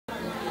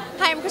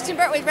I'm Kristen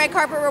Burt with Red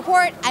Carpet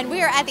Report, and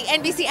we are at the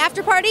NBC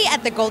after party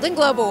at the Golden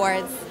Globe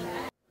Awards.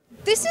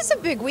 This is a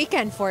big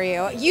weekend for you.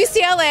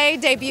 UCLA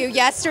debut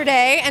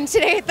yesterday, and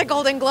today at the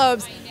Golden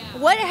Globes.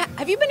 What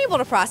have you been able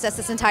to process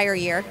this entire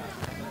year?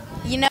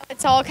 You know,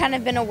 it's all kind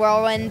of been a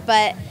whirlwind,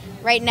 but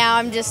right now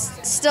I'm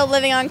just still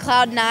living on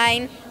cloud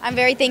nine. I'm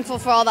very thankful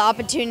for all the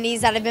opportunities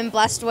that I've been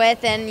blessed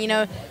with, and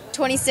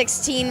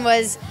 2016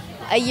 was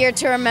a year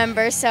to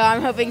remember, so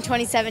I'm hoping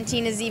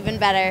 2017 is even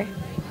better.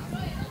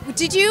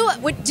 Did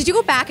you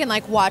go back and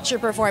watch your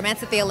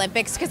performance at the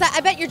Olympics? Because I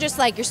bet you're just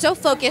you're so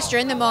focused,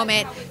 you're in the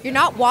moment, you're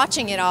not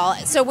watching it all.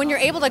 So when you're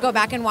able to go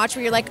back and watch,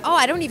 where you're like, oh,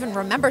 I don't even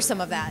remember some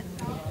of that.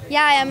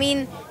 Yeah, I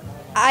mean,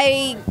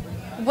 I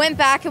went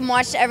back and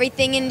watched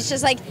everything, and it's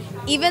just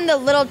even the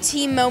little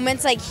team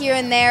moments here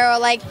and there,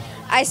 or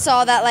I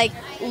saw that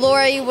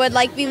Lori would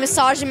be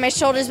massaging my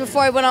shoulders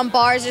before I went on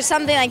bars or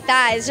something like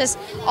that. It's just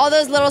all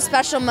those little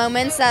special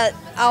moments that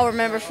I'll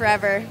remember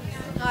forever.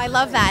 Oh, I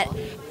love that.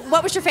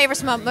 What was your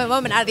favorite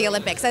moment out of the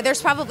Olympics?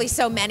 There's probably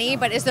so many,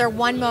 but is there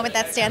one moment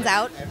that stands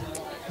out?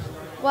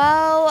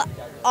 Well,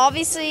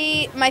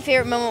 obviously my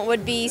favorite moment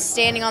would be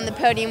standing on the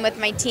podium with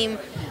my team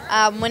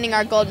winning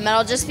our gold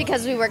medal, just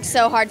because we worked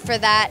so hard for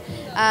that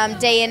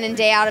day in and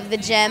day out of the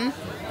gym.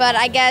 But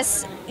I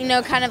guess,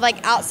 kind of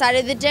outside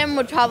of the gym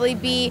would probably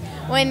be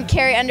when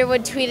Carrie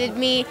Underwood tweeted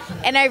me,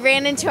 and I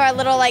ran into our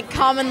little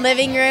common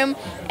living room,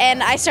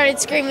 and I started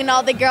screaming.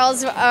 All the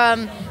girls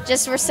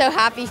just were so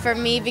happy for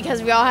me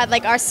because we all had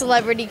our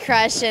celebrity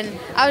crush, and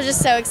I was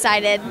just so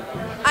excited.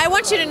 I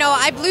want you to know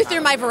I blew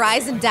through my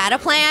Verizon data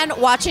plan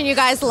watching you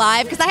guys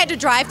live, because I had to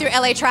drive through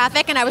LA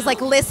traffic, and I was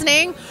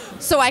listening,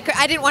 so I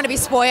didn't want to be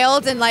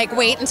spoiled and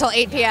wait until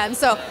 8 p.m.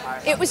 So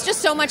it was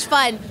just so much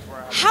fun.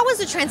 How was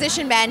the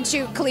transition been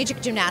to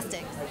collegiate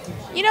gymnastics?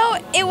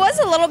 It was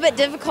a little bit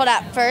difficult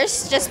at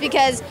first, just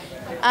because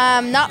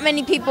not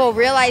many people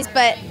realize,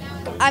 but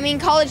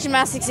college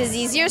gymnastics is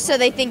easier, so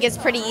they think it's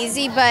pretty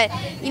easy. But,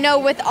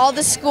 with all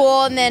the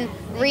school and then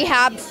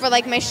rehab for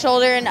my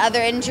shoulder and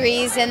other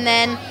injuries, and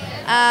then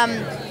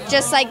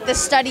just the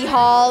study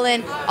hall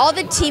and all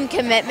the team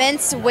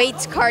commitments,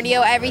 weights,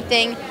 cardio,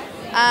 everything,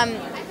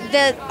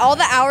 all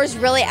the hours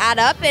really add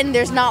up, and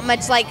there's not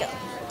much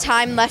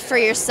time left for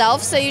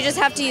yourself, so you just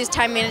have to use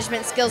time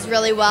management skills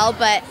really well.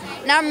 But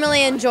now I'm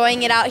really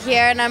enjoying it out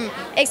here, and I'm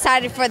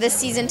excited for this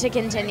season to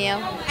continue.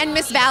 And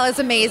Miss Val is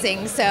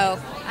amazing, so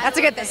that's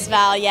a good thing. Miss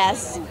Val,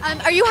 yes.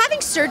 Are you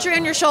having surgery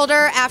on your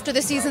shoulder after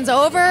the season's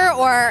over,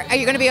 or are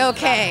you going to be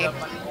okay?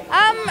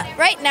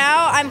 Right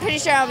now I'm pretty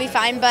sure I'll be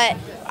fine, but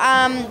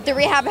the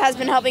rehab has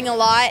been helping a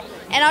lot,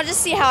 and I'll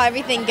just see how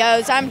everything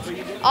goes. I'm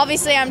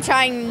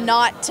trying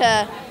not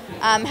to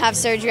have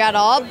surgery at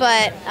all,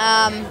 but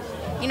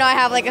I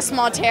have a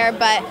small tear,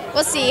 but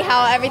we'll see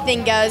how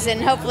everything goes,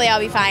 and hopefully I'll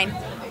be fine.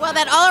 Well,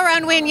 that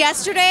all-around win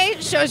yesterday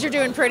shows you're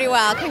doing pretty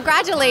well.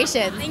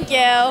 Congratulations. Thank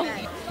you.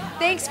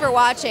 Thanks for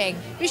watching.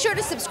 Be sure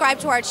to subscribe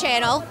to our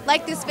channel,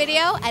 like this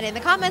video, and in the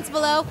comments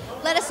below,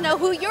 let us know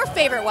who your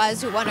favorite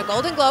was who won a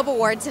Golden Globe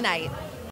Award tonight.